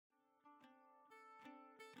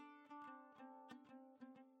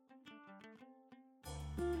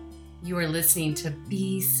You are listening to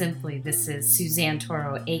Be Simply. This is Suzanne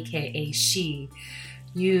Toro, aka She.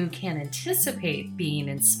 You can anticipate being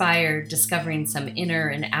inspired, discovering some inner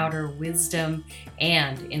and outer wisdom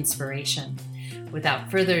and inspiration. Without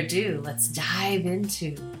further ado, let's dive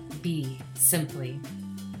into Be Simply.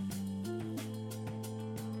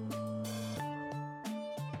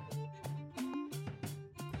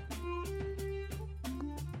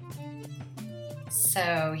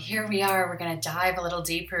 So here we are. We're going to dive a little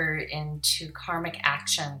deeper into karmic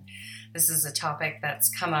action. This is a topic that's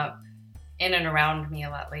come up in and around me a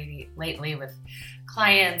lot lately with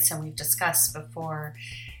clients, and we've discussed before.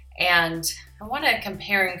 And I want to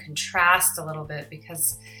compare and contrast a little bit,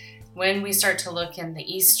 because when we start to look in the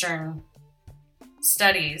Eastern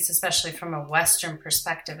studies, especially from a Western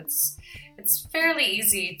perspective, it's fairly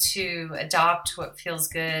easy to adopt what feels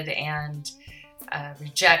good and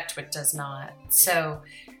reject what does not. So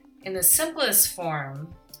in the simplest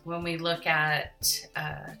form, when we look at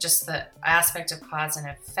just the aspect of cause and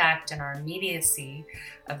effect and our immediacy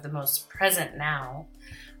of the most present now,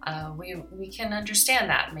 we can understand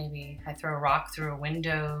that. Maybe I throw a rock through a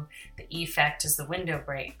window, the effect is the window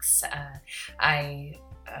breaks. I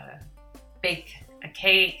bake a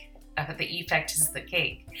cake, the effect is the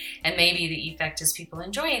cake. And maybe the effect is people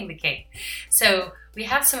enjoying the cake. So we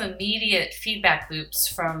have some immediate feedback loops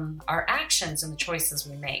from our actions and the choices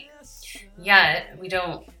we make. Yet we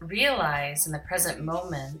don't realize in the present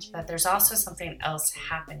moment that there's also something else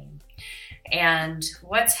happening. And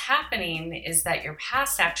what's happening is that your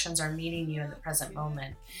past actions are meeting you in the present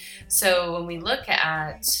moment. So when we look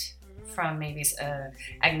at from maybe an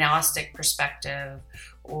agnostic perspective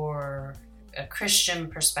or a Christian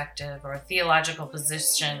perspective or a theological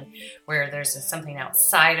position where there's something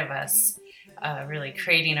outside of us really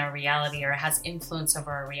creating our reality or has influence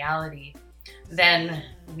over our reality, then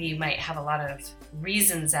we might have a lot of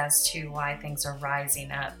reasons as to why things are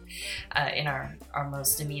rising up in our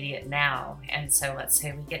most immediate now. And so let's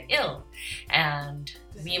say we get ill, and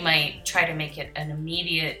we might try to make it an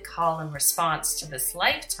immediate call and response to this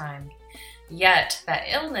lifetime, yet that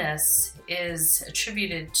illness is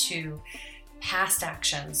attributed to past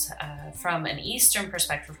actions from an Eastern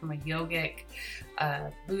perspective, from a yogic,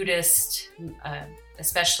 Buddhist,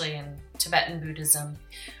 especially in Tibetan Buddhism,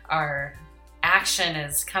 our action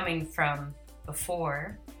is coming from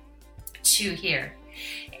before to here.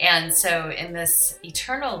 And so in this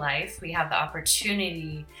eternal life, we have the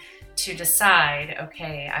opportunity to decide,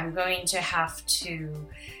 okay, I'm going to have to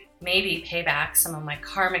maybe pay back some of my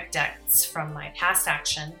karmic debts from my past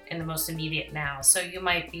action in the most immediate now. So you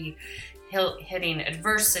might be hitting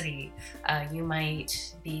adversity. You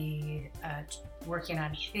might be working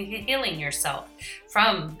on healing yourself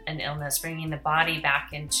from an illness, bringing the body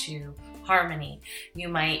back into harmony. You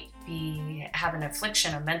might be having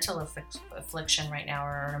affliction, a mental affliction right now,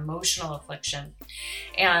 or an emotional affliction.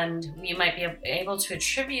 And we might be able to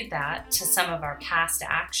attribute that to some of our past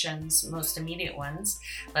actions, most immediate ones.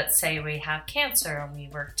 Let's say we have cancer and we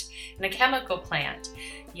worked in a chemical plant.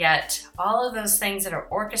 Yet all of those things that are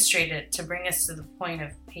orchestrated to bring us to the point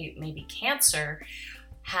of maybe cancer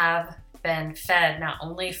have been fed not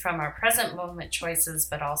only from our present moment choices,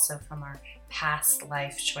 but also from our past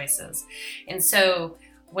life choices. And so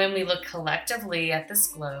when we look collectively at this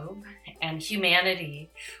globe and humanity,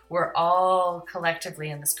 we're all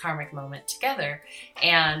collectively in this karmic moment together,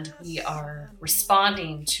 and we are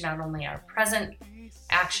responding to not only our present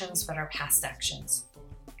actions, but our past actions.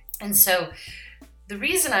 And so the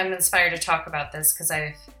reason I'm inspired to talk about this, because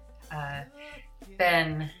I've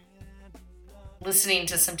been listening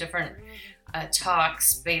to some different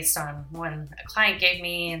talks based on one a client gave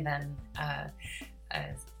me, and then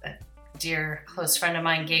a dear close friend of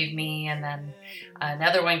mine gave me, and then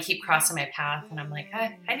another one keep crossing my path. And I'm like,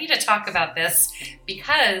 I need to talk about this,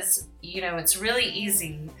 because, it's really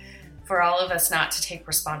easy for all of us not to take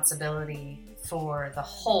responsibility for the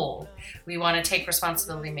whole. We want to take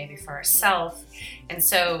responsibility maybe for ourselves. And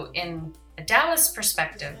so in a Taoist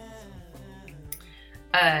perspective,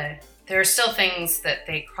 there are still things that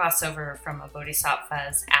they cross over from a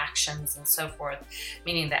bodhisattva's actions and so forth,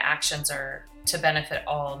 meaning the actions are to benefit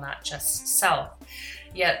all, not just self.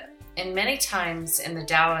 Yet, in many times in the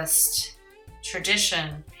Taoist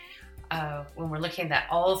tradition, when we're looking that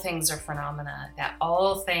all things are phenomena, that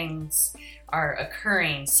all things are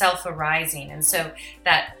occurring, self-arising. And so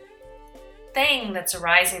that thing that's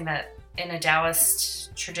arising that in a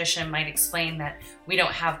Taoist tradition might explain that we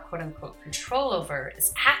don't have quote-unquote control over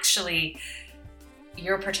is actually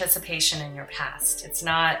your participation in your past. It's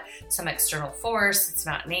not some external force. It's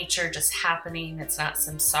not nature just happening. It's not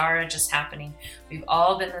samsara just happening. We've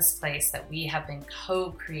all been this place that we have been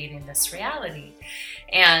co-creating this reality.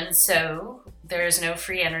 And so there's no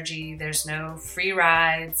free energy. There's no free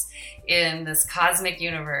rides in this cosmic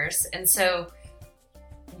universe. And so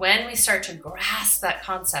when we start to grasp that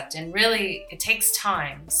concept, and really it takes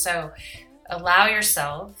time. So allow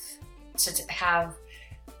yourself to have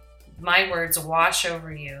my words wash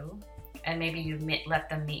over you, and maybe you let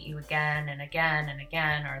them meet you again and again and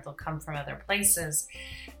again, or they'll come from other places,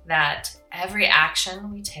 that every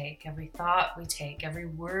action we take, every thought we take, every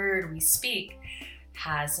word we speak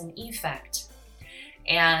has an effect.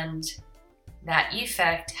 And that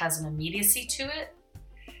effect has an immediacy to it,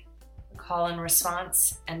 call and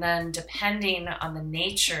response, and then depending on the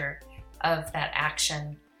nature of that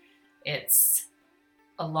action, it's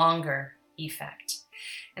a longer effect.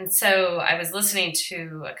 And so I was listening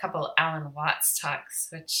to a couple Alan Watts talks,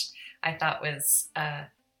 which I thought was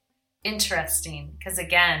interesting, because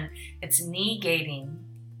again, it's he's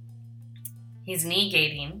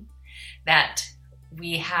negating that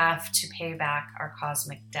we have to pay back our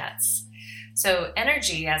cosmic debts. So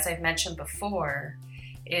energy, as I've mentioned before,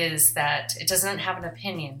 is that it doesn't have an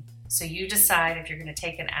opinion. So you decide if you're going to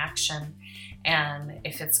take an action and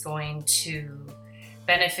if it's going to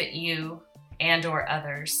benefit you and or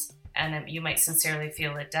others, and you might sincerely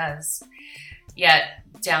feel it does. Yet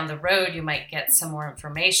down the road, you might get some more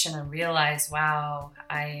information and realize, wow,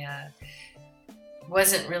 I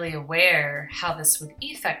wasn't really aware how this would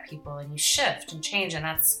affect people, and you shift and change, and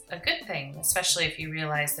that's a good thing, especially if you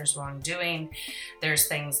realize there's wrongdoing, there's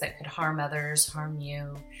things that could harm others, harm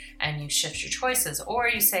you, and you shift your choices. Or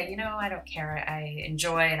you say, I don't care, I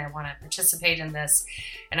enjoy and I want to participate in this,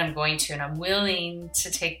 and I'm going to, and I'm willing to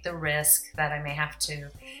take the risk that I may have to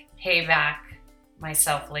pay back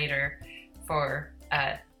myself later for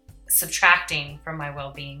subtracting from my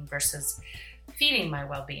well-being versus feeding my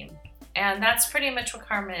well-being. And that's pretty much what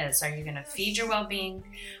karma is. Are you going to feed your well-being,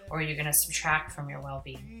 or are you going to subtract from your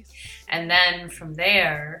well-being? And then from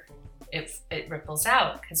there, it ripples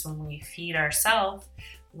out, because when we feed ourselves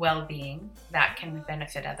well-being, that can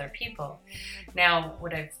benefit other people. Now,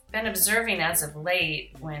 what I've been observing as of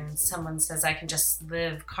late, when someone says I can just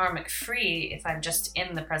live karmic free if I'm just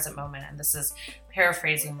in the present moment, and this is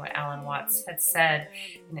paraphrasing what Alan Watts had said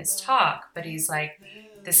in his talk, but he's like,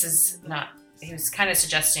 this is not, he was kind of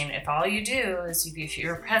suggesting if all you do is if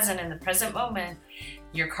you're present in the present moment,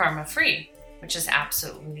 you're karma free, which is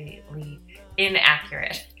absolutely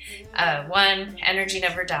inaccurate. One, energy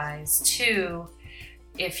never dies. Two,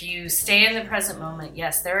 if you stay in the present moment,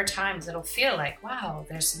 yes, there are times it'll feel like, wow,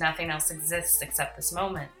 there's nothing else exists except this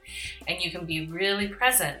moment. And you can be really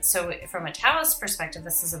present. So from a Taoist perspective,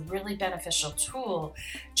 this is a really beneficial tool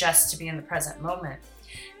just to be in the present moment.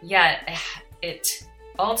 Yet it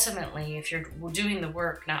ultimately, if you're doing the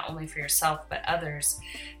work not only for yourself but others,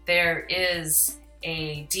 there is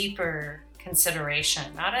a deeper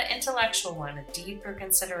consideration, not an intellectual one, a deeper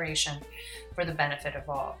consideration for the benefit of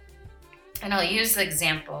all. And I'll use the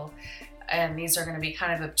example, and these are going to be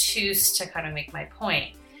kind of obtuse to kind of make my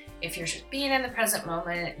point. If you're just being in the present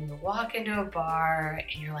moment and you walk into a bar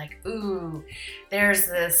and you're like, ooh,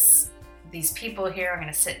 there's these people here, I'm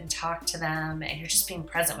going to sit and talk to them, and you're just being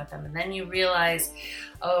present with them. And then you realize,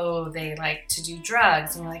 oh, they like to do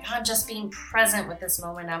drugs. And you're like, I'm just being present with this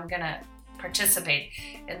moment. I'm going to participate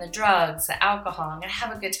in the drugs, the alcohol. I'm going to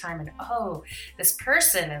have a good time. And oh, this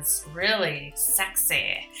person is really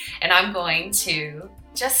sexy. And I'm going to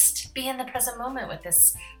just be in the present moment with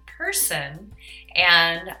this person,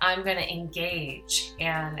 and I'm going to engage.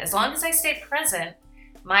 And as long as I stay present,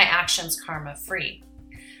 my action's karma free.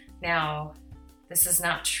 Now, this is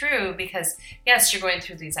not true, because yes, you're going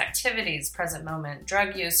through these activities, present moment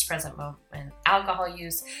drug use, present moment alcohol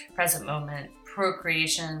use, present moment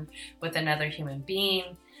procreation with another human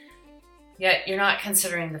being, yet you're not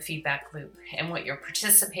considering the feedback loop and what you're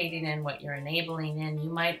participating in, what you're enabling in. You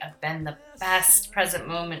might have been the best present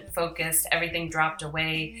moment focused, everything dropped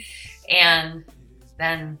away, and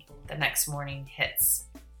then the next morning hits.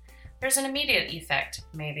 There's an immediate effect.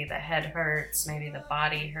 Maybe the head hurts, maybe the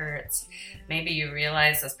body hurts, maybe you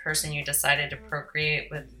realize this person you decided to procreate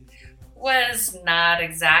with was not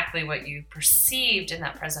exactly what you perceived in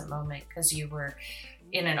that present moment, because you were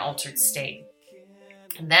in an altered state.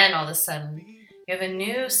 And then all of a sudden, you have a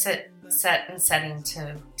new set and setting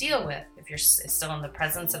to deal with. If you're still in the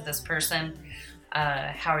presence of this person,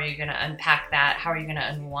 how are you going to unpack that? How are you going to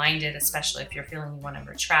unwind it, especially if you're feeling you want to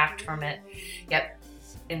retract from it? Yep,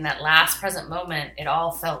 in that last present moment, it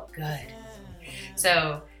all felt good.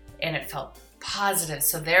 So, and it felt positive.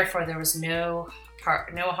 So therefore there was no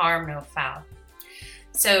harm, no foul.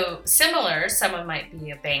 So similar, someone might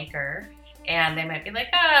be a banker and they might be like,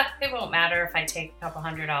 it won't matter if I take a couple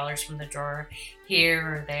 $100 from the drawer here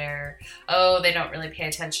or there. Oh, they don't really pay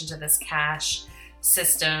attention to this cash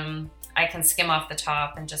system. I can skim off the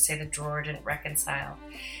top and just say the drawer didn't reconcile.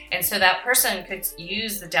 And so that person could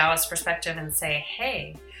use the Taoist perspective and say,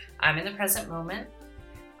 hey, I'm in the present moment.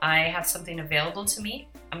 I have something available to me.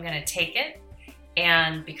 I'm going to take it.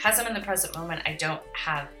 And because I'm in the present moment, I don't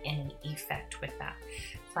have any effect with that.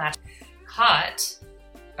 Flash caught,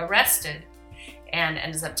 arrested, and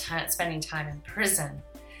ends up spending time in prison.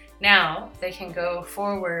 Now they can go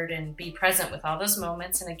forward and be present with all those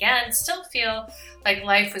moments, and again, still feel like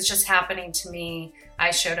life was just happening to me.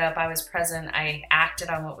 I showed up, I was present, I acted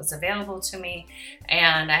on what was available to me,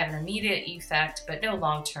 and I have an immediate effect, but no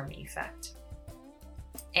long-term effect.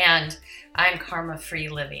 And I'm karma-free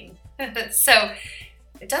living. So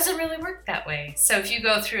it doesn't really work that way. So if you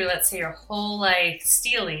go through, let's say, your whole life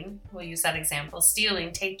stealing, we'll use that example,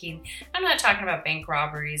 stealing, taking, I'm not talking about bank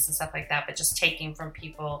robberies and stuff like that, but just taking from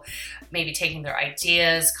people, maybe taking their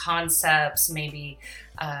ideas, concepts, maybe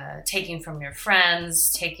taking from your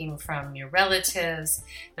friends, taking from your relatives,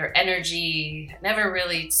 their energy, never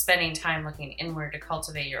really spending time looking inward to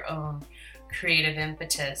cultivate your own creative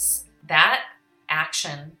impetus. That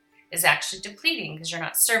action is actually depleting because you're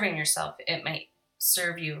not serving yourself. It might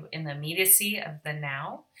serve you in the immediacy of the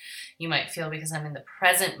now. You might feel, because I'm in the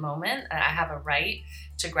present moment, I have a right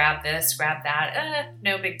to grab this, grab that,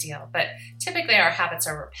 no big deal. But typically our habits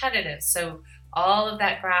are repetitive. So all of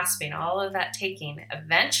that grasping, all of that taking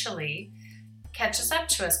eventually catches up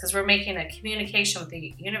to us because we're making a communication with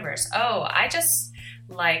the universe. Oh, I just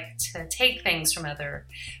like to take things from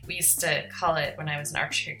we used to call it, when I was in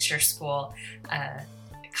architecture school,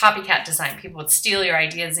 copycat design. People would steal your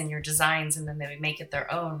ideas and your designs and then they would make it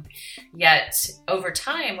their own. Yet over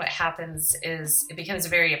time, what happens is it becomes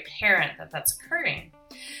very apparent that that's occurring.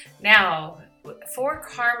 Now, for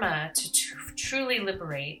karma to truly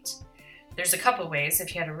liberate, there's a couple ways.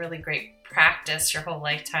 If you had a really great practice your whole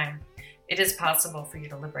lifetime, it is possible for you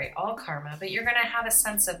to liberate all karma, but you're going to have a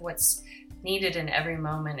sense of what's needed in every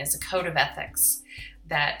moment is a code of ethics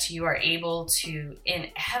that you are able to, in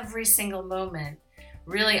every single moment,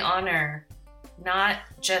 really honor not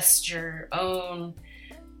just your own,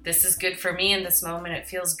 this is good for me in this moment, it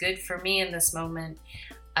feels good for me in this moment,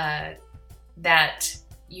 that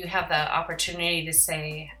you have the opportunity to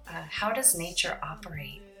say, how does nature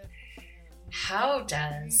operate? How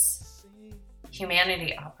does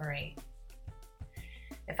humanity operate?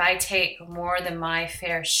 If I take more than my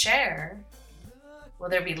fair share, will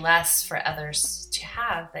there be less for others to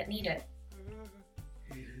have that need it?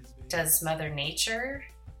 Does Mother Nature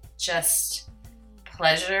just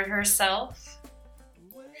pleasure herself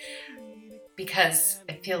because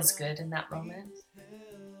it feels good in that moment?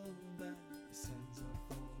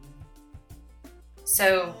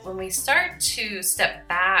 So when we start to step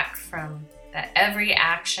back from that every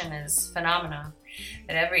action is phenomena,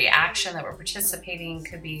 that every action that we're participating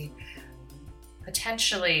could be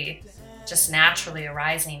potentially just naturally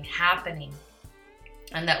arising, happening,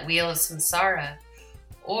 and that wheel of samsara,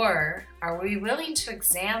 or are we willing to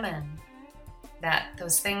examine that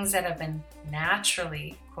those things that have been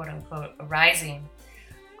naturally, quote unquote, arising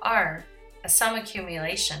are a sum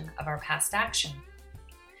accumulation of our past action?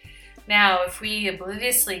 Now, if we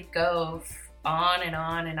obliviously go on and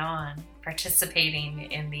on and on,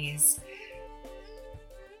 participating in these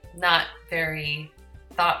not very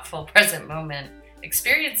thoughtful present moment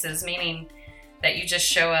experiences, meaning that you just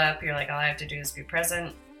show up, you're like, all I have to do is be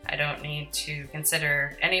present. I don't need to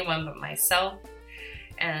consider anyone but myself.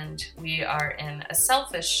 And we are in a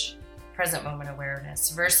selfish present moment awareness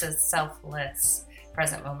versus selfless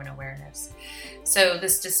present moment awareness. So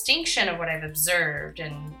this distinction of what I've observed,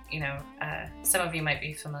 and some of you might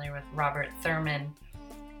be familiar with Robert Thurman.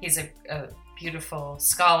 He's a beautiful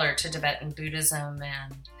scholar to Tibetan Buddhism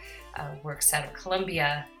and works out of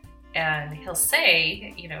Columbia. And he'll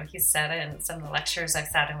say, he's said it in some of the lectures I've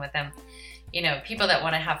sat in with him, people that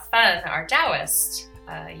want to have fun are Taoist,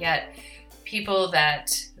 yet people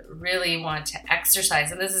that really want to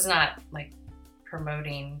exercise, and this is not like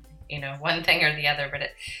promoting, one thing or the other, but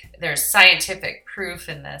there's scientific proof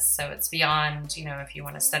in this. So it's beyond, if you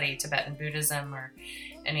want to study Tibetan Buddhism or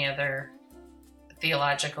any other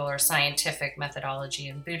theological or scientific methodology.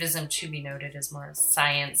 And Buddhism, to be noted, is more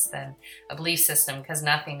science than a belief system because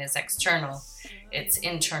nothing is external. It's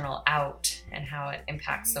internal out and how it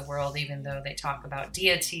impacts the world, even though they talk about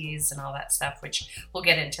deities and all that stuff, which we'll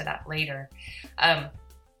get into that later.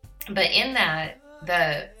 But in that,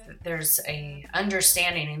 there's a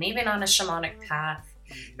understanding, and even on a shamanic path,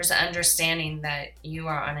 there's an understanding that you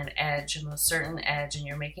are on an edge, a most certain edge, and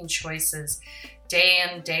you're making choices day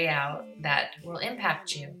in, day out that will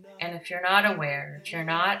impact you. And if you're not aware, if you're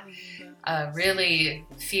not really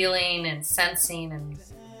feeling and sensing and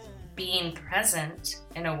being present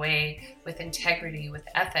in a way with integrity, with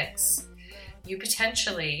ethics, you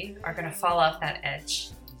potentially are going to fall off that edge.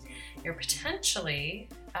 You're potentially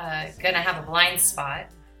going to have a blind spot.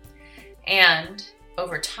 And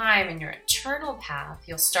over time in your internal path,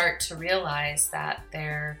 you'll start to realize that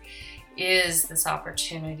there is this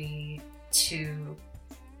opportunity to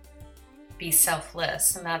be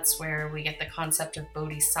selfless. And that's where we get the concept of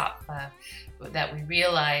bodhisattva, that we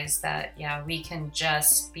realize that, we can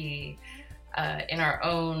just be in our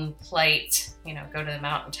own plight, go to the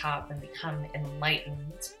mountaintop and become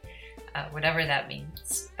enlightened. Whatever that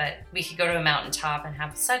means. But we could go to a mountaintop and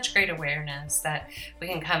have such great awareness that we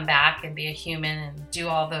can come back and be a human and do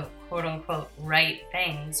all the quote unquote right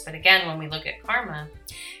things. But again, when we look at karma,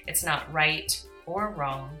 it's not right or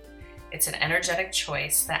wrong. It's an energetic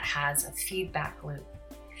choice that has a feedback loop.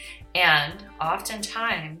 And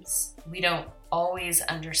oftentimes we don't always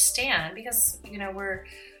understand because,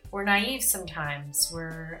 we're naive sometimes.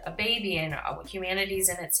 We're a baby and humanity's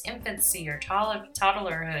in its infancy or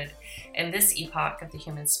toddlerhood in this epoch of the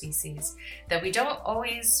human species, that we don't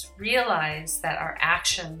always realize that our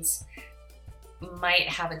actions might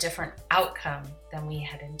have a different outcome than we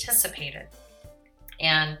had anticipated.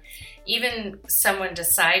 And even someone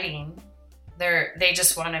deciding they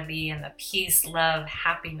just want to be in the peace, love,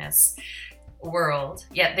 happiness world,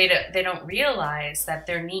 yet they don't realize that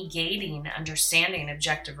they're negating understanding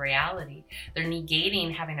objective reality. They're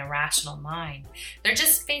negating having a rational mind. They're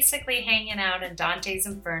just basically hanging out in Dante's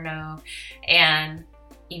Inferno and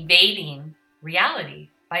evading reality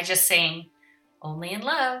by just saying only in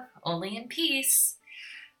love, only in peace.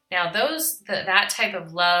 Now that type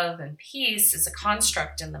of love and peace is a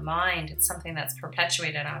construct in the mind. It's something that's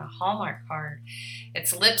perpetuated on a Hallmark card.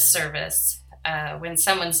 It's lip service when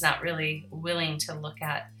someone's not really willing to look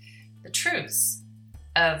at the truths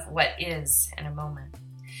of what is in a moment.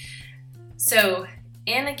 So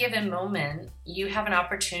in a given moment, you have an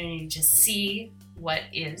opportunity to see what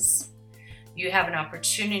is. You have an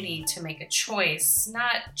opportunity to make a choice,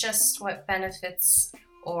 not just what benefits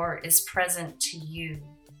or is present to you,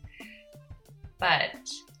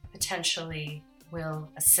 but potentially will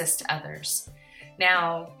assist others.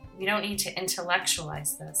 Now, we don't need to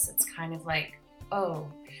intellectualize this. It's kind of like,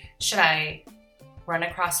 should I run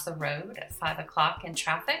across the road at 5 o'clock in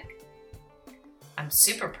traffic? I'm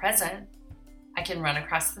super present. I can run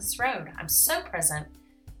across this road. I'm so present.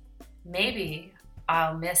 Maybe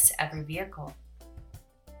I'll miss every vehicle.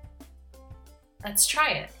 Let's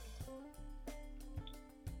try it.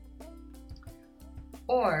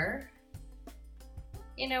 Or,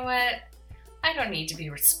 you know what? I don't need to be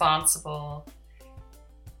responsible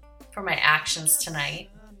for my actions tonight.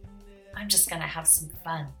 I'm just going to have some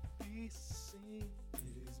fun.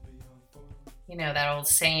 You know that old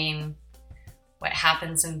saying, what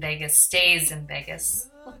happens in Vegas stays in Vegas.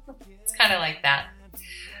 It's kind of like that.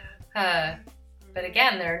 But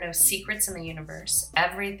again, there are no secrets in the universe.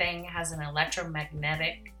 Everything has an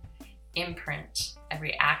electromagnetic imprint.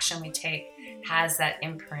 Every action we take has that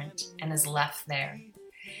imprint and is left there.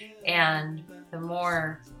 And the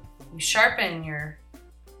more you sharpen your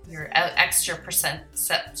extra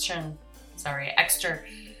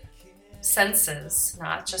senses,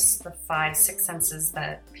 not just the 5-6 senses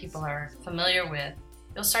that people are familiar with,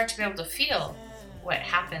 you'll start to be able to feel what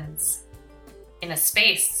happens in a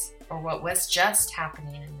space or what was just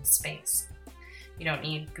happening in a space. You don't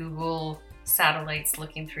need Google satellites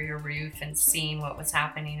looking through your roof and seeing what was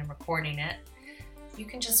happening and recording it. You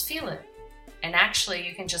can just feel it. And actually,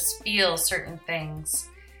 you can just feel certain things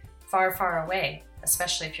far, far away,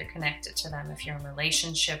 especially if you're connected to them. If you're in a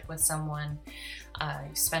relationship with someone,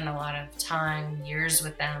 you spend a lot of time, years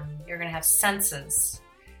with them, you're going to have senses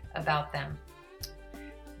about them.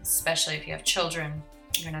 Especially if you have children,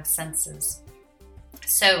 you're going to have senses.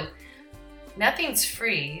 So nothing's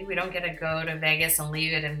free. We don't get to go to Vegas and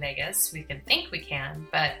leave it in Vegas. We can think we can,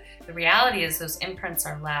 but the reality is those imprints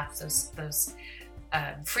are left, those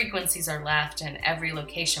frequencies are left in every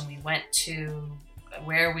location we went to,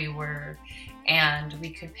 where we were, and we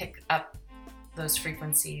could pick up those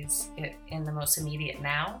frequencies in the most immediate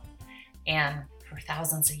now and for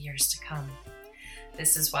thousands of years to come.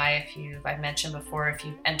 This is why I've mentioned before, if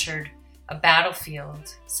you've entered a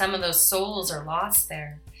battlefield, some of those souls are lost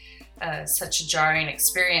there. Such a jarring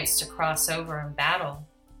experience to cross over and battle.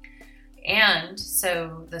 And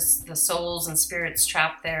so the souls and spirits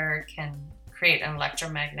trapped there can create an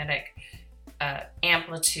electromagnetic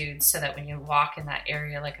amplitude, so that when you walk in that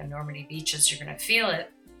area, like on Normandy beaches, you're going to feel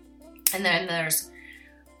it. And then there's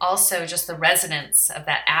also just the resonance of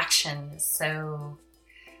that action is so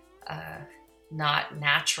not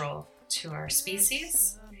natural to our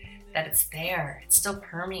species, that it's there, it's still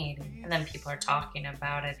permeating. And then people are talking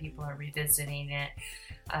about it, people are revisiting it,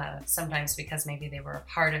 sometimes because maybe they were a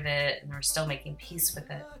part of it and are still making peace with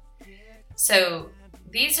it. So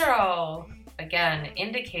these are all, again,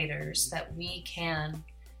 indicators that we can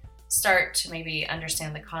start to maybe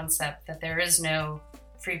understand the concept that there is no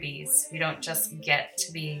freebies. We don't just get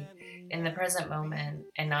to be in the present moment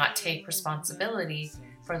and not take responsibility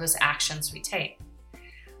for those actions we take.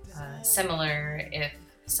 Similar, if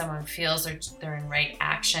someone feels they're in right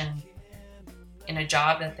action in a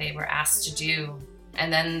job that they were asked to do,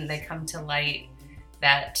 and then they come to light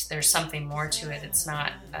that there's something more to it, it's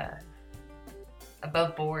not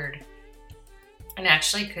above board, and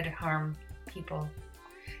actually could harm people,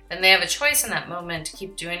 then they have a choice in that moment to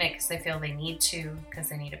keep doing it because they feel they need to, because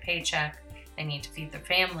they need a paycheck, they need to feed their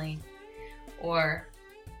family, or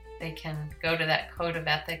they can go to that code of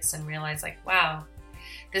ethics and realize, like, wow,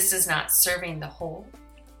 this is not serving the whole,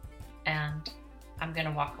 and I'm going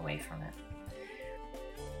to walk away from it.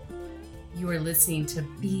 You are listening to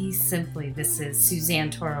Be Simply. This is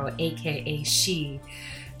Suzanne Toro, aka She.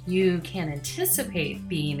 You can anticipate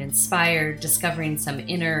being inspired, discovering some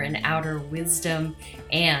inner and outer wisdom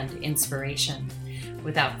and inspiration.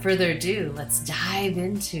 Without further ado, let's dive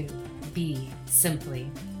into Be Simply.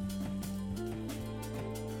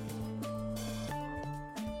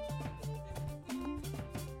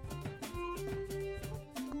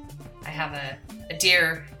 I have a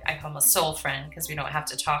dear, I call him a soul friend, because we don't have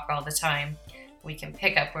to talk all the time. We can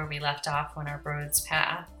pick up where we left off when our roads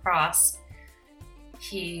cross.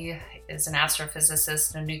 He is an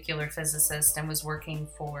astrophysicist, a nuclear physicist, and was working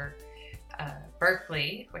for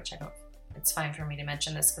Berkeley, which it's fine for me to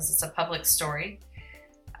mention this because it's a public story.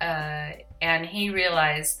 And he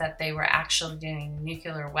realized that they were actually doing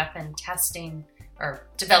nuclear weapon testing or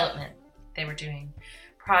development. They were doing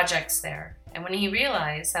projects there. And when he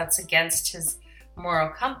realized that's against his moral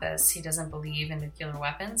compass, he doesn't believe in nuclear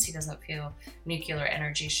weapons. He doesn't feel nuclear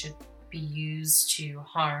energy should be used to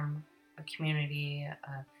harm a community,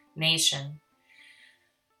 a nation.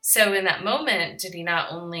 So in that moment, did he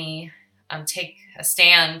not only take a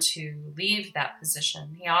stand to leave that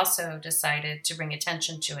position, he also decided to bring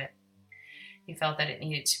attention to it. He felt that it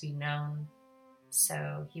needed to be known.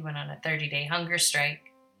 So he went on a 30-day hunger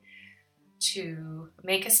strike to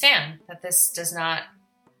make a stand that this does not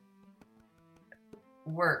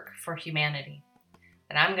work for humanity,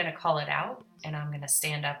 that I'm going to call it out and I'm going to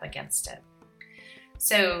stand up against it.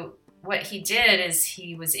 So what he did is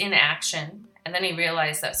he was in action, and then he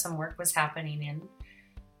realized that some work was happening in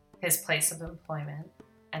his place of employment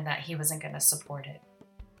and that he wasn't going to support it.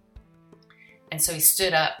 And so he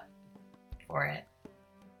stood up for it.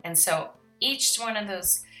 And so each one of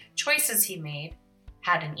those choices he made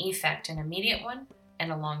had an effect, an immediate one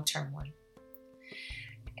and a long-term one.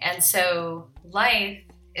 And so life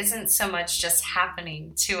isn't so much just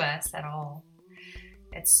happening to us at all.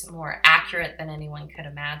 It's more accurate than anyone could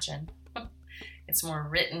imagine. It's more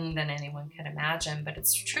written than anyone could imagine, but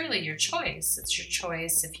it's truly your choice. It's your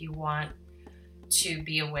choice if you want to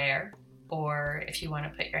be aware, or if you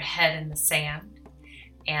want to put your head in the sand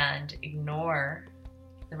and ignore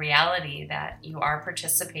the reality that you are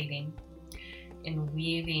participating in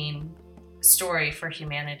weaving a story for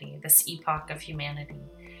humanity, this epoch of humanity.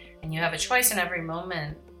 And you have a choice in every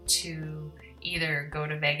moment to either go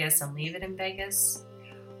to Vegas and leave it in Vegas,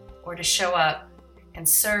 or to show up and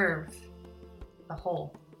serve the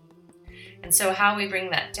whole. And so how we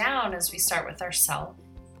bring that down is we start with ourselves.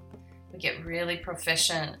 We get really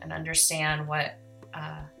proficient and understand what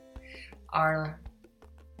our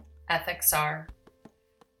ethics are,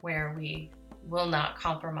 where we will not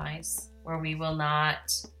compromise, where we will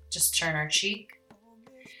not just turn our cheek,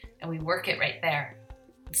 and we work it right there.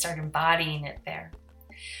 We start embodying it there.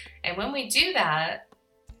 And when we do that,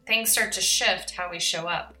 things start to shift how we show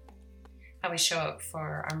up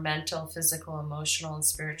for our mental, physical, emotional, and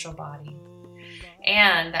spiritual body.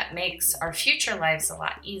 And that makes our future lives a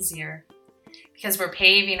lot easier because we're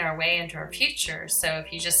paving our way into our future. So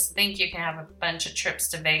if you just think you can have a bunch of trips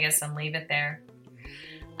to Vegas and leave it there,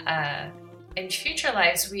 in future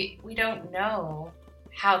lives, we don't know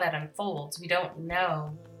how that unfolds. We don't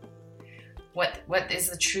know what is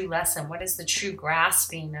the true lesson, what is the true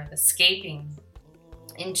grasping of escaping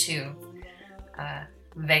into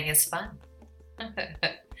Vegas fun.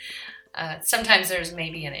 Sometimes there's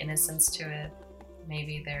maybe an innocence to it.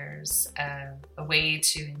 Maybe there's a way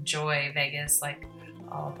to enjoy Vegas, like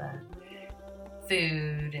all the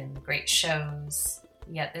food and great shows.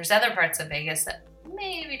 Yet there's other parts of Vegas that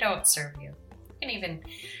maybe don't serve you. You can even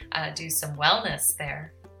do some wellness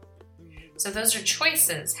there. So those are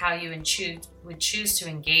choices, how you would choose to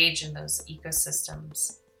engage in those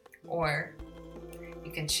ecosystems. Or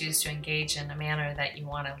you can choose to engage in a manner that you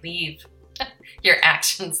want to leave your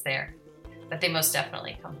actions there, but they most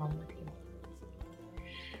definitely come home with you.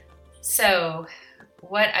 So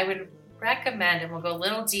what I would recommend, and we'll go a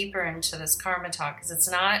little deeper into this karma talk, because it's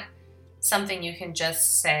not something you can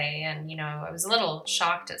just say. And, I was a little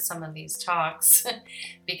shocked at some of these talks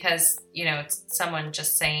because, it's someone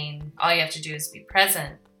just saying, all you have to do is be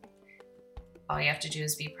present. All you have to do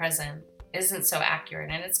is be present isn't so accurate.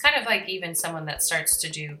 And it's kind of like even someone that starts to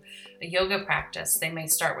do a yoga practice, they may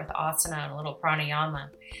start with asana and a little pranayama,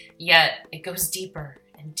 yet it goes deeper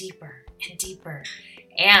and deeper and deeper.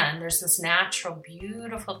 And there's this natural,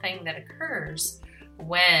 beautiful thing that occurs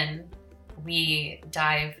when we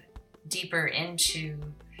dive deeper into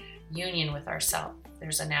union with ourselves.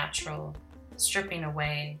 There's a natural stripping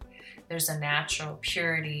away. There's a natural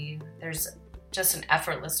purity. There's just an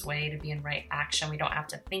effortless way to be in right action. We don't have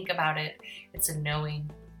to think about it. It's a knowing.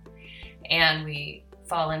 And we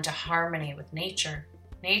fall into harmony with nature.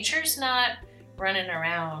 Nature's not running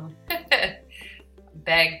around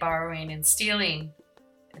beg, borrowing, and stealing.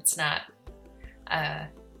 It's not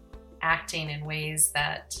acting in ways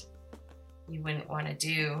that you wouldn't want to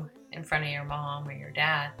do in front of your mom or your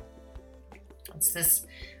dad. It's this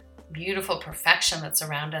beautiful perfection that's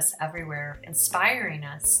around us everywhere, inspiring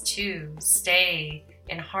us to stay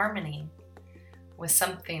in harmony with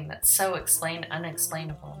something that's so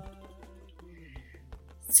unexplainable.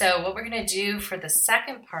 So what we're going to do for the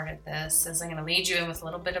second part of this is I'm going to lead you in with a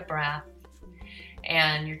little bit of breath,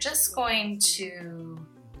 and you're just going to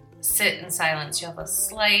sit in silence. You'll have a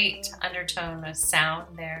slight undertone of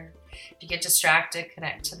sound there. If you get distracted,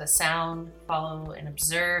 connect to the sound, follow and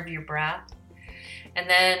observe your breath. And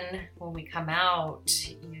then when we come out,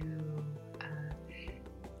 you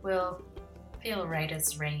will feel right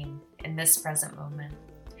as rain in this present moment.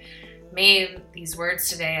 May these words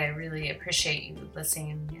today, I really appreciate you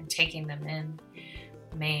listening and taking them in.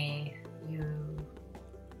 May you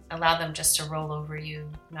allow them just to roll over you,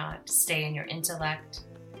 not stay in your intellect.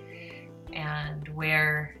 And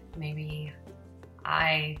where maybe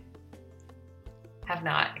I have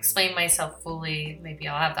not explained myself fully, maybe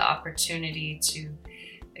I'll have the opportunity to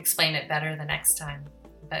explain it better the next time.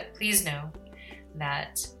 But please know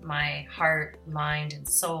that my heart, mind, and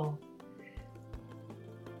soul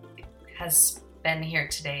has been here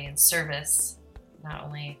today in service, not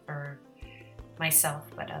only for myself,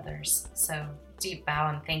 but others. So deep bow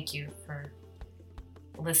and thank you for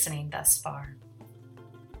listening thus far.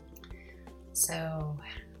 So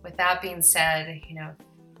with that being said, if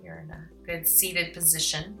you're in a good seated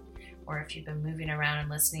position, or if you've been moving around and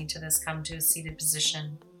listening to this, come to a seated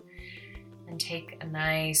position and take a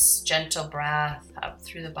nice gentle breath up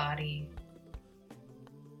through the body,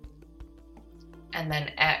 and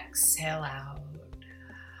then exhale out.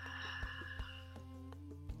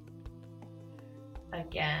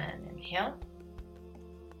 Again, inhale.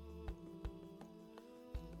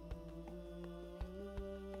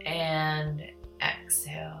 And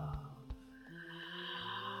exhale.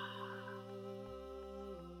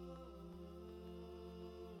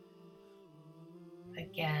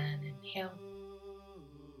 Again, inhale.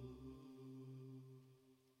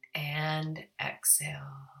 And exhale.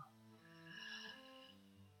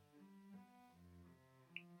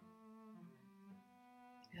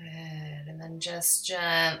 Good. And then just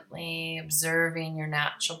gently observing your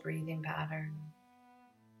natural breathing pattern.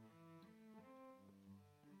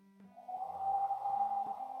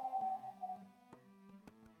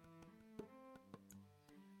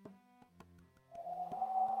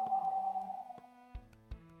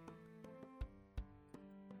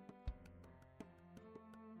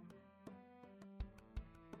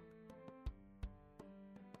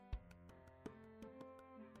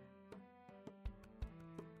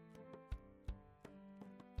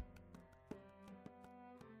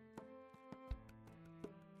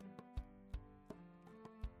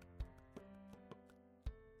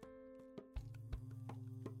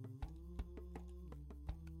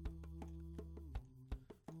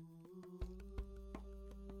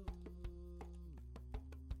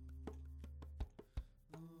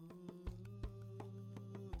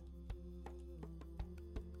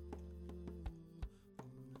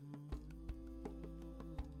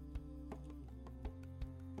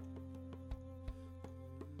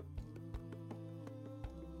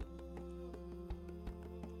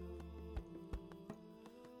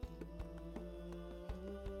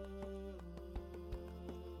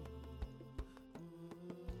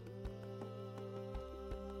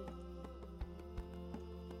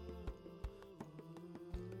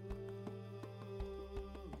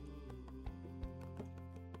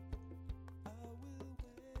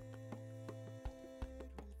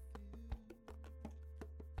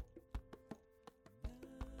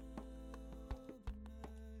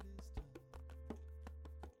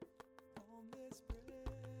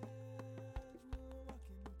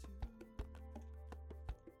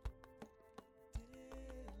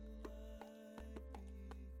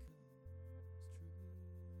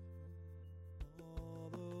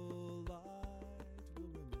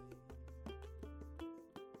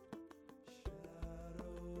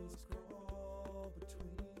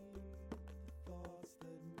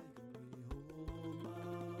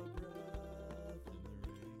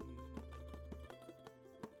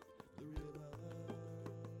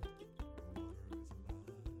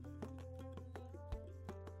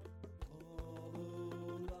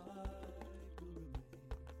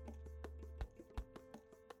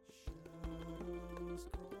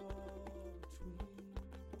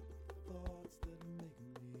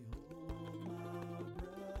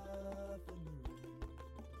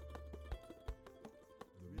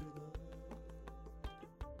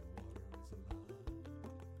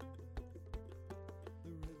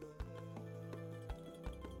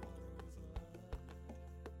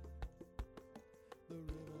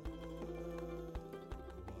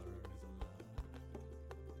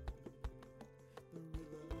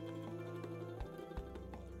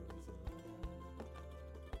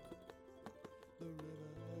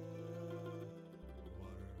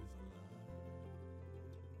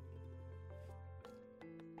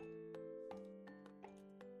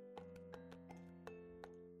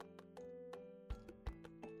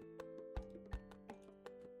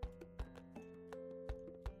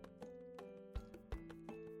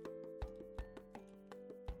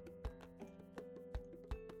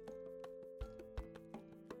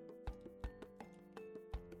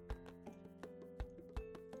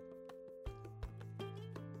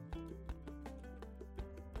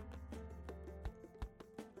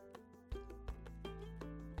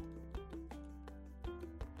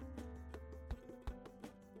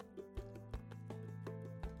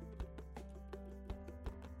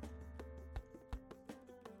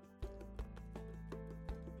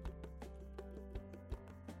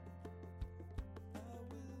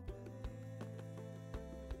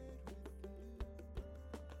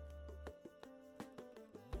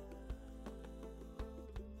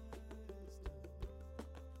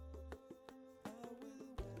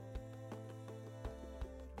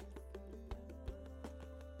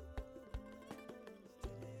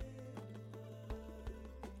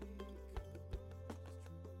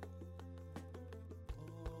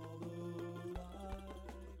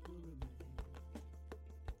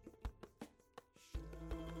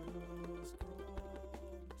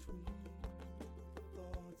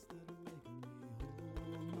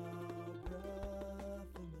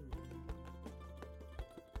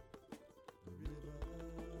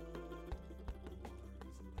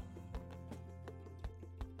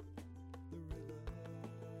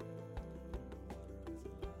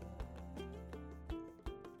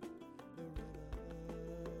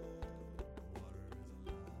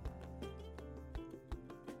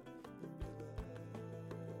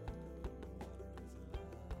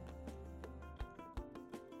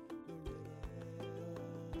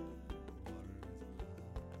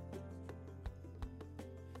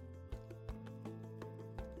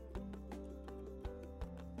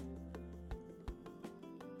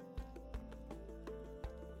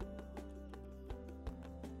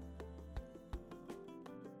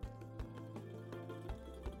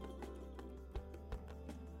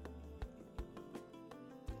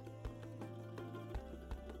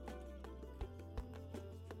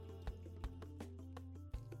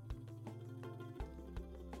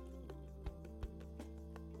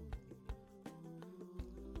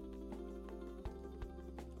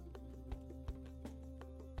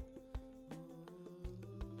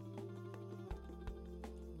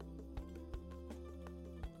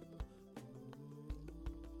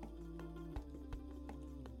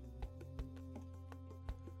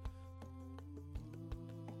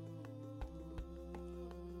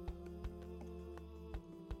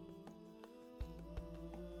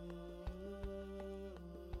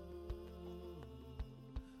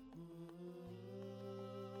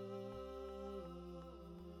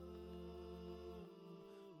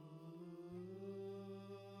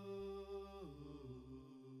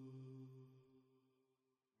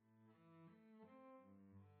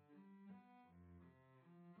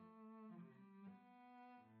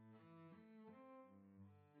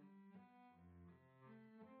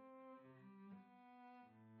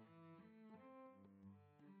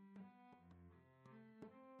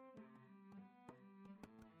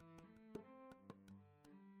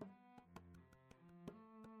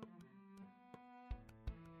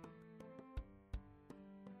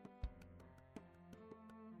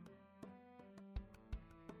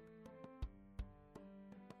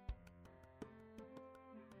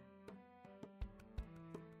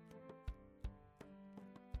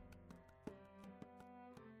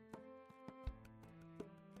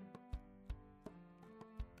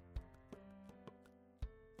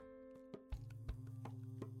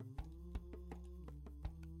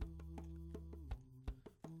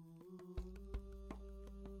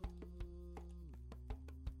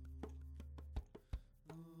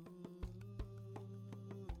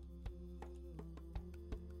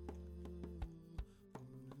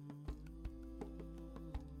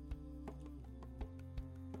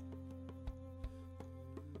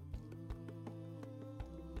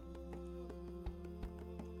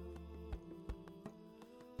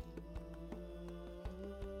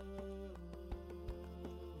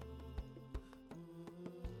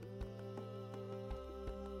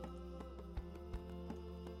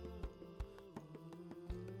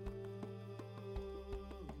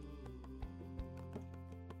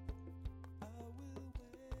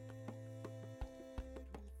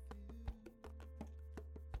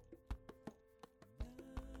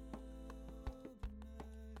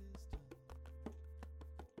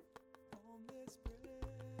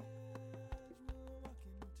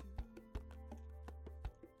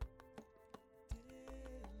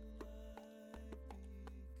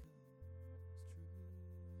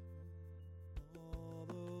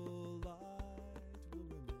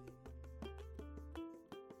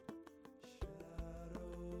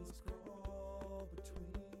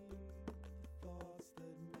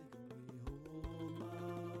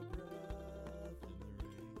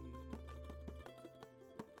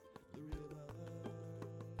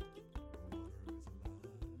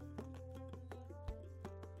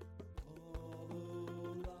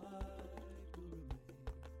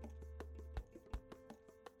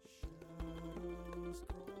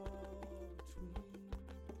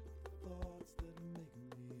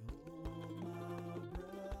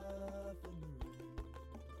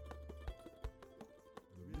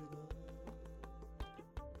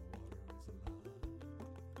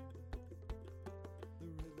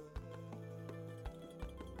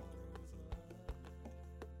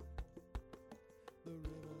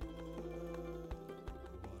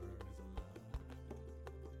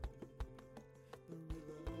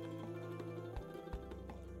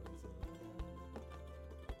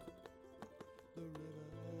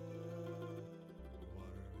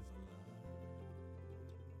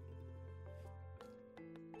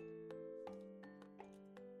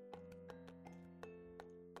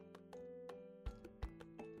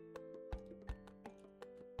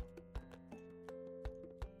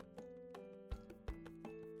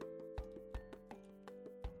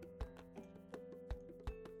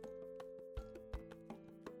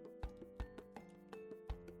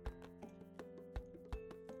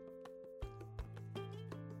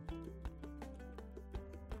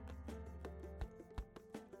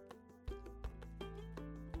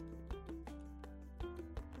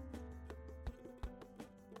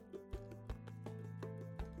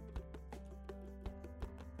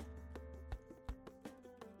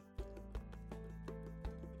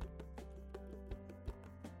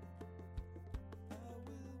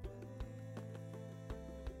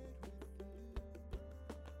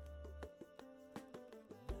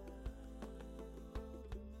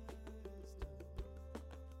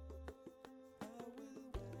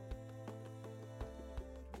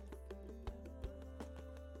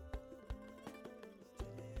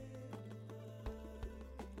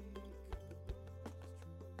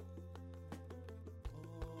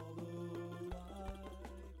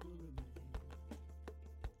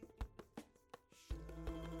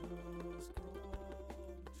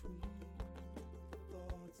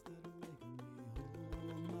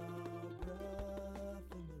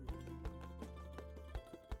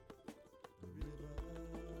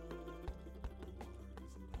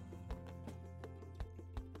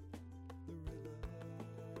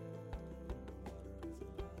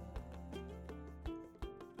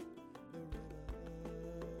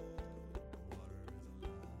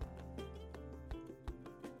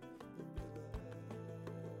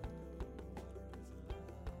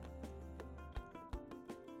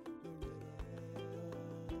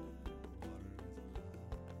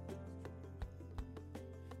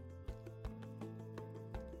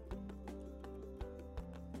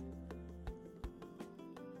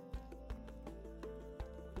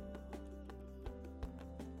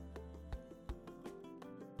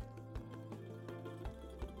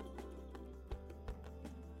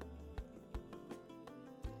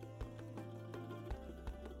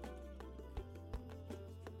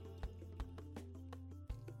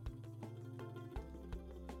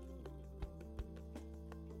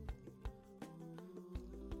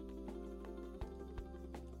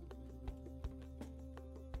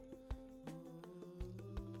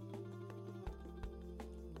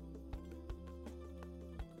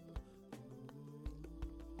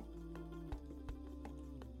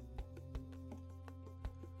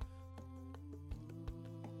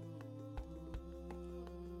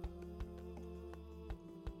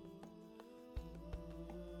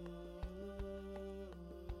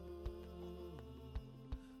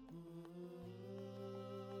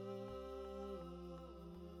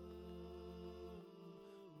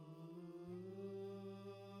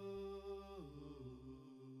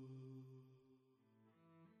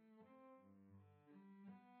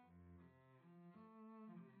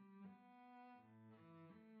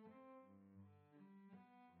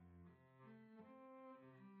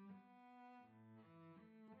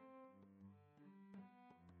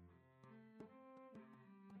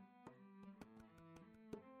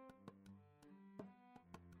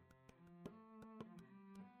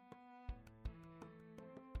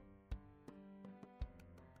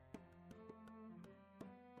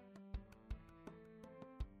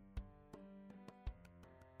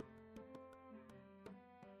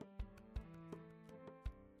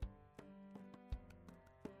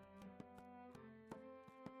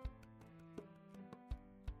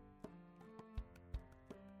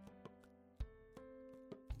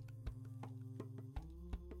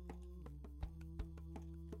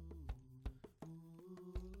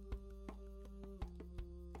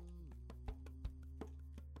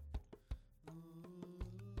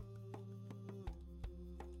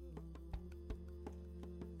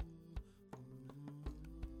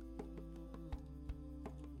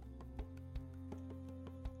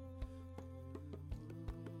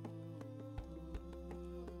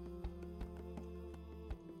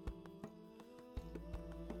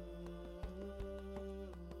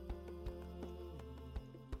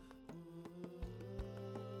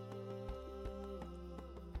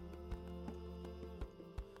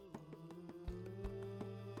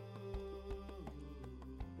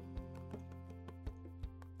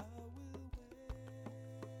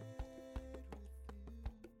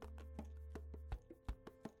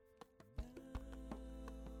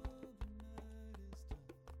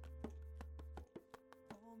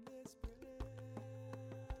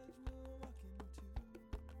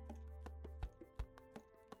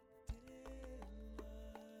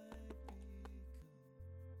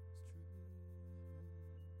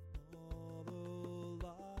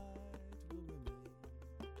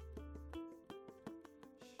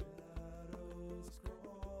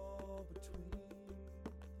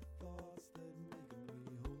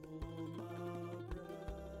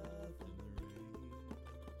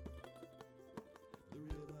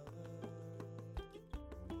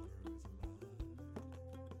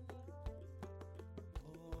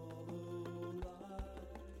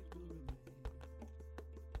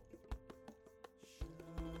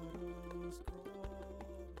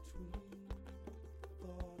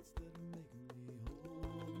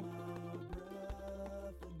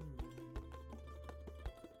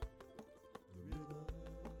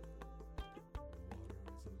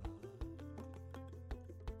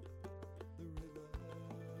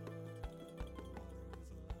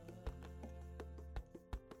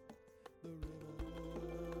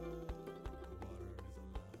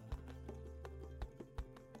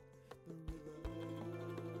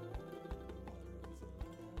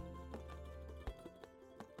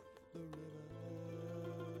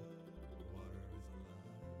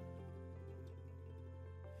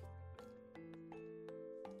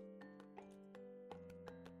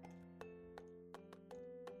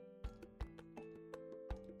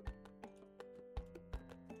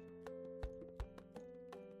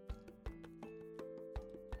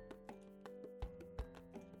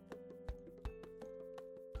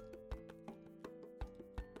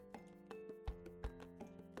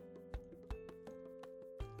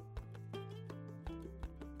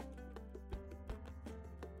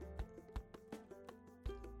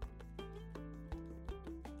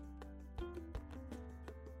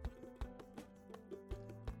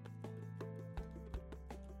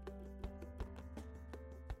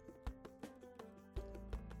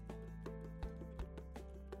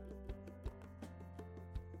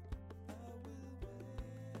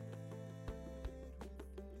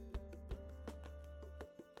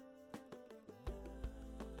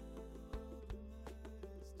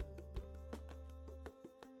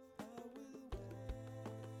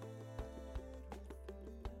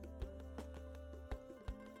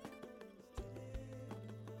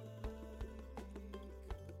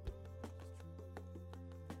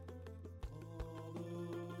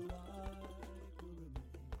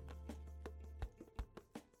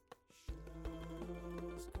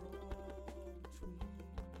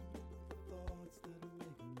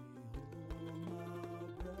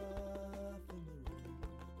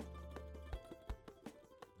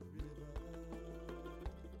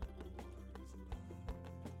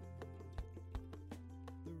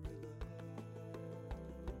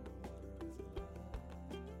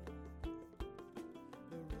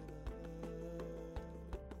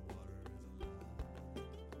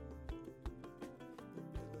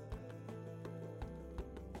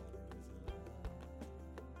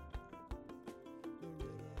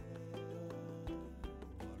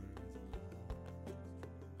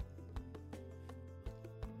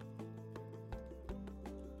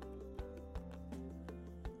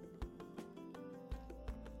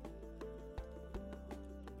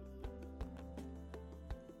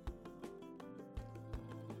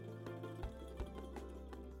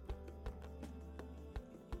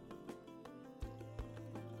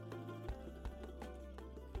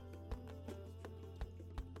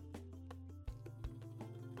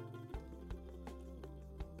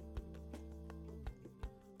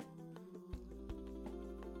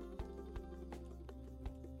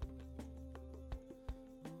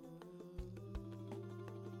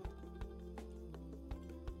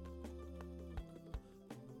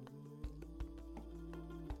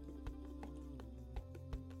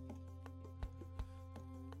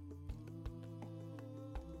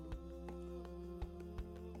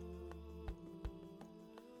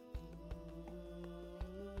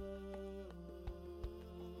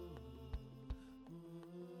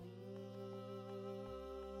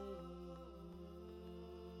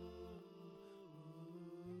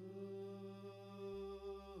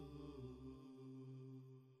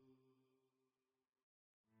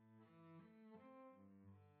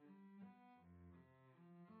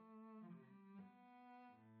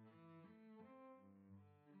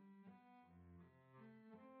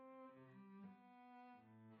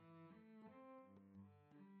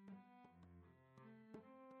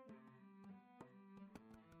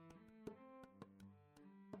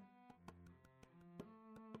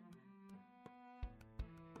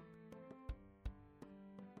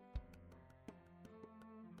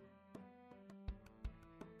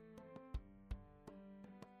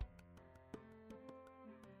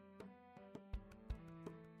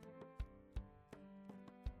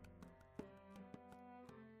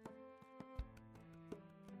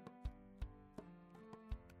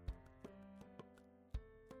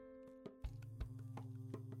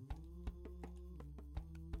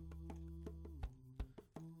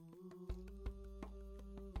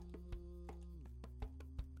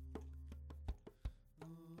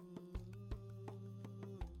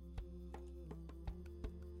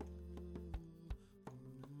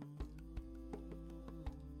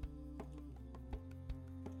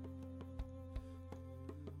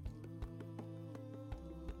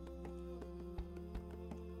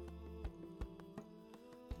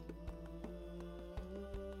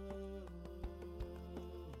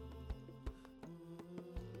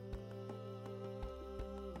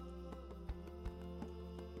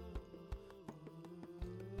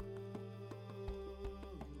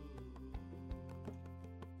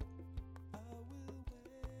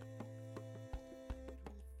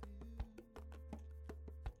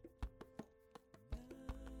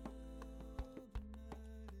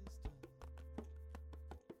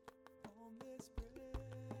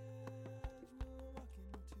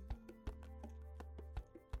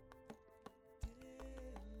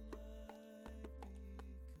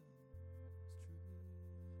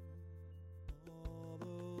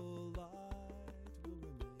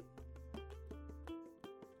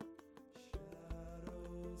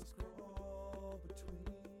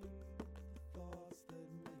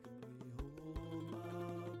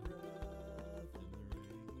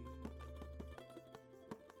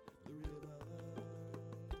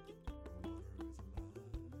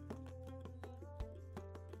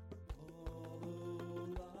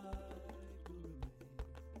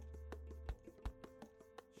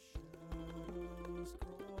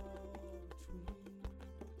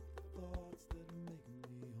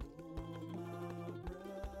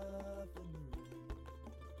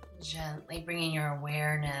 Gently bringing your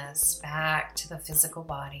awareness back to the physical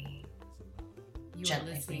body. You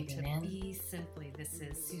Gently are listening to breathing in. Be Simply. This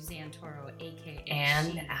is Suzanne Toro, aka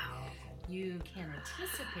And She. out. You can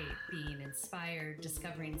anticipate being inspired,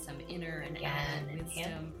 discovering some inner and Again, outer inhale.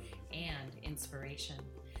 wisdom and inspiration.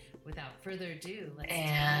 Without further ado, let's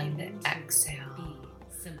And dive into exhale.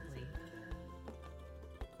 Be Simply.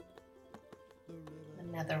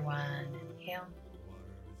 Another one. Inhale.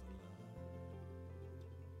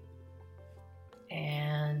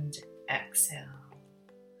 And exhale.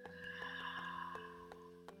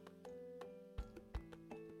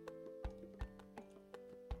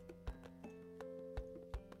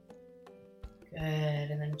 Good.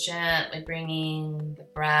 And then gently bringing the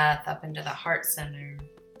breath up into the heart center.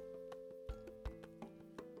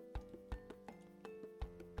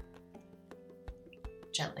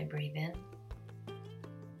 Gently breathe in.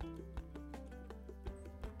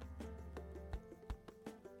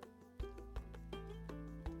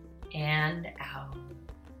 And out.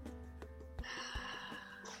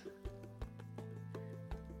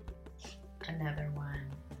 Another one.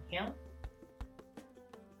 Inhale.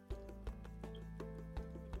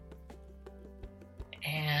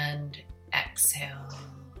 And exhale.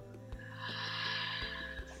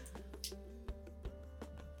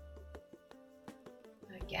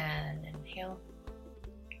 Again, inhale.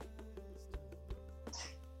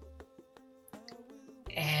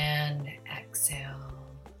 And exhale.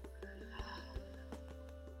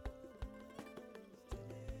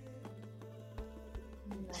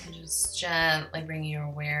 And then just gently bring your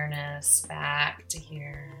awareness back to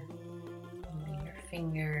here. Moving your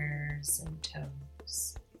fingers and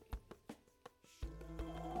toes.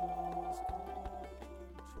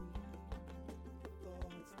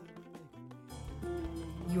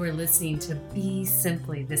 You are listening to Be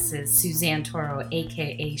Simply. This is Suzanne Toro,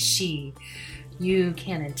 aka She. You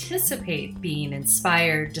can anticipate being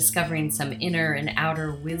inspired, discovering some inner and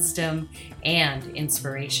outer wisdom and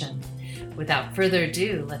inspiration. Without further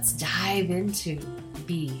ado, let's dive into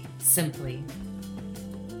Be Simply.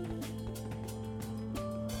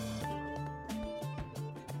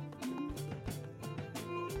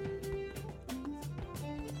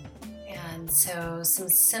 And so some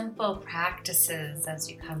simple practices as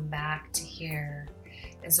you come back to here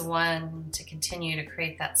is one, to continue to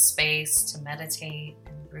create that space to meditate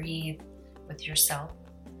and breathe with yourself,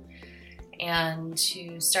 and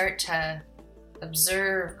to start to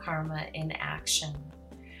observe karma in action.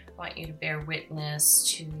 I want you to bear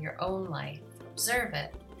witness to your own life. Observe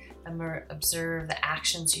it. Observe the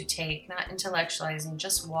actions you take, not intellectualizing,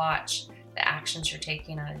 just watch the actions you're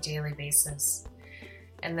taking on a daily basis.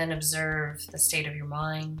 And then observe the state of your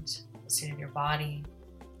mind, the state of your body,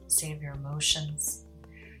 the state of your emotions.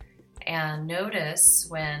 And notice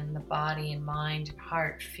when the body and mind and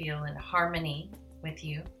heart feel in harmony with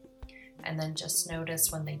you. And then just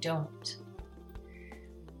notice when they don't.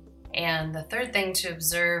 And the third thing to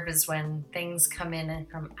observe is when things come in and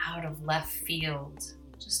from out of left field.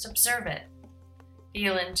 Just observe it.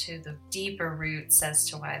 Feel into the deeper roots as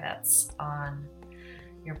to why that's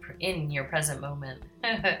in your present moment.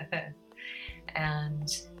 And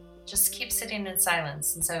just keep sitting in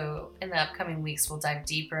silence. And so in the upcoming weeks, we'll dive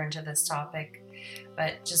deeper into this topic.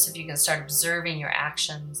 But just if you can start observing your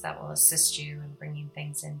actions, that will assist you in bringing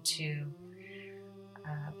things into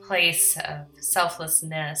a place of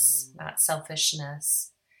selflessness, not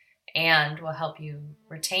selfishness, and will help you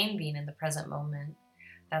retain being in the present moment.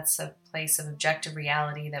 That's a place of objective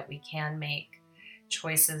reality that we can make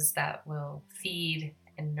choices that will feed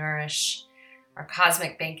and nourish our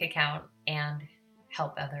cosmic bank account and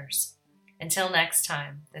help others. Until next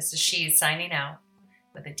time, this is She signing out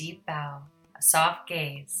with a deep bow, a soft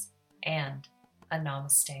gaze, and a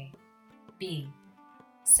namaste. Be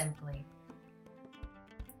Simply.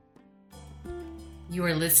 You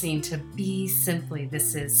are listening to Be Simply.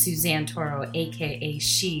 This is Suzanne Toro, aka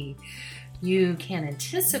She. You can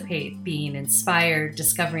anticipate being inspired,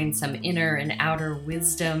 discovering some inner and outer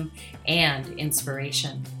wisdom and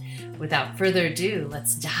inspiration. Without further ado,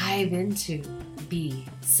 let's dive into Be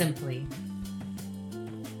Simply.